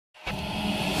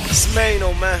It's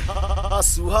Maino, man.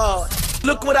 Hustle hard.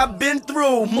 Look what I've been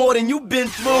through, more than you've been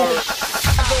through.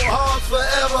 I go hard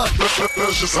forever.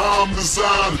 That's just how I'm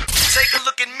designed. Take a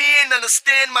look at me and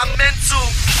understand my mental.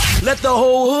 Let the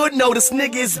whole hood know this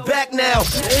nigga is back now.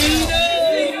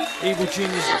 Evil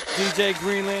Genius, DJ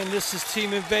Greenland, this is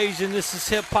Team Invasion, this is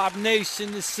Hip Hop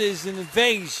Nation, this is an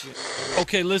invasion.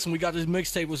 Okay, listen, we got this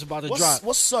mixtape was about to drop.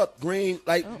 What's up, Green?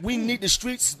 Like, we need the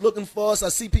streets looking for us. I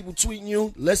see people tweeting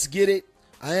you. Let's get it.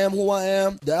 I am who I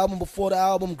am. The album before the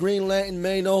album, Green Lantern,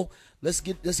 Maino. Let's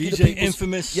get the people. DJ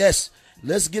Infamous. Yes.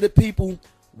 Let's get the people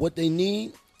what they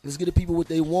need. Let's get the people what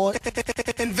they want.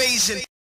 Invasion.